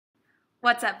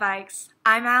What's up, Vikes?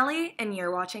 I'm Allie, and you're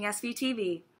watching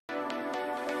SVTV.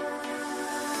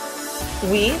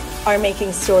 We are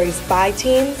making stories by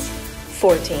teens,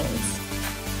 for teens.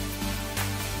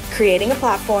 Creating a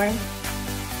platform,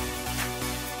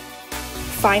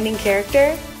 finding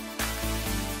character,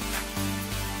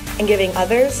 and giving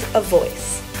others a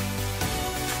voice.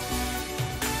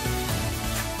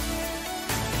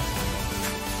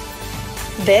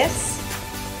 This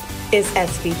is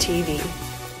SVTV.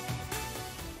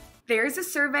 There's a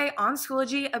survey on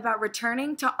Schoology about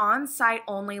returning to on-site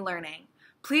only learning.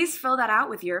 Please fill that out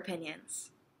with your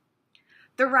opinions.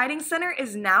 The Writing Center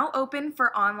is now open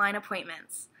for online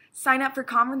appointments. Sign up for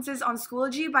conferences on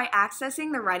Schoology by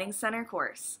accessing the Writing Center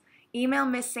course. Email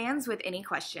Ms. Sands with any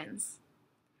questions.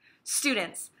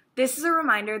 Students, this is a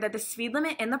reminder that the speed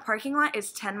limit in the parking lot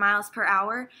is 10 miles per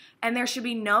hour, and there should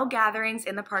be no gatherings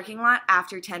in the parking lot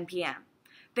after 10 p.m.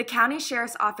 The County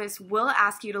Sheriff's Office will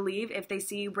ask you to leave if they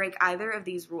see you break either of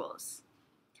these rules.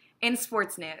 In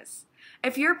sports news,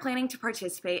 if you're planning to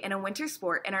participate in a winter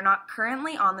sport and are not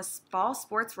currently on the fall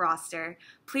sports roster,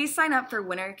 please sign up for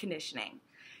winter conditioning.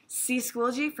 See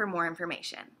Schoology for more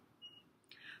information.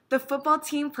 The football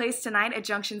team plays tonight at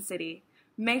Junction City.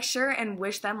 Make sure and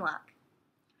wish them luck.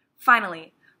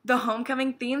 Finally, the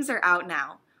homecoming themes are out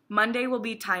now. Monday will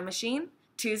be Time Machine,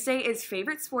 Tuesday is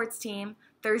Favorite Sports Team,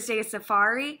 Thursday is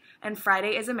Safari, and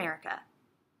Friday is America.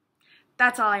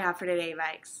 That's all I have for today,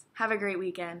 Vikes. Have a great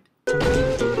weekend.